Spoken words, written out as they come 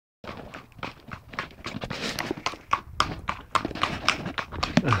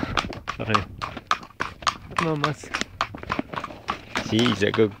honey. Come on, Muzz. She's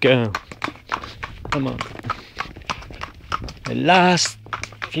a good girl. Come on. The last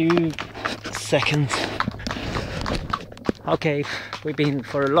few seconds. Okay, we've been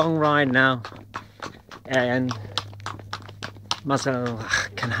for a long ride now, and Muzzle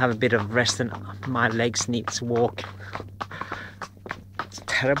can have a bit of rest, and my legs need to walk. It's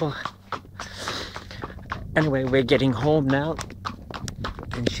terrible. Anyway, we're getting home now,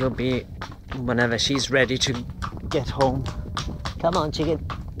 and she'll be whenever she's ready to get home. Come on, chicken.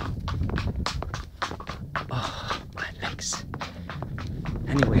 Oh, my legs.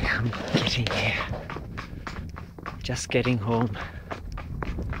 Anyway, I'm getting here. Just getting home.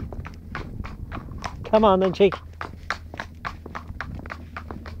 Come on then, chick.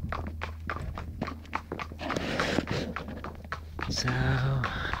 So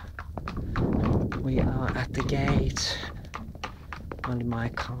we are at the gate. Only my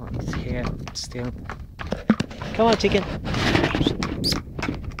car is here still. Come on, chicken.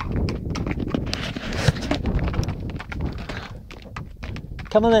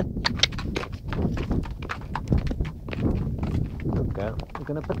 Come on then. Good girl. We're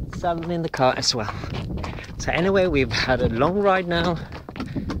gonna put Salmon in the car as well. So anyway, we've had a long ride now.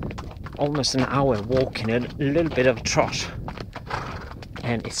 Almost an hour walking, a little bit of trot.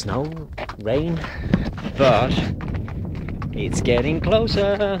 And it's no rain, but it's getting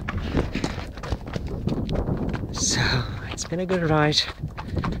closer. So it's been a good ride.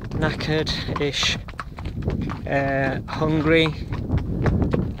 Knackered-ish. Hungry.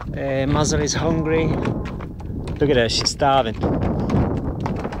 Muzzle is hungry. Look at her, she's starving.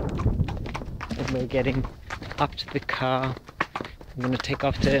 And we're getting up to the car. I'm gonna take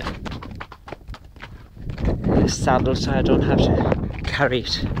off the saddle so I don't have to carry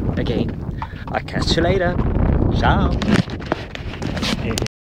it again. I'll catch you later. Ciao.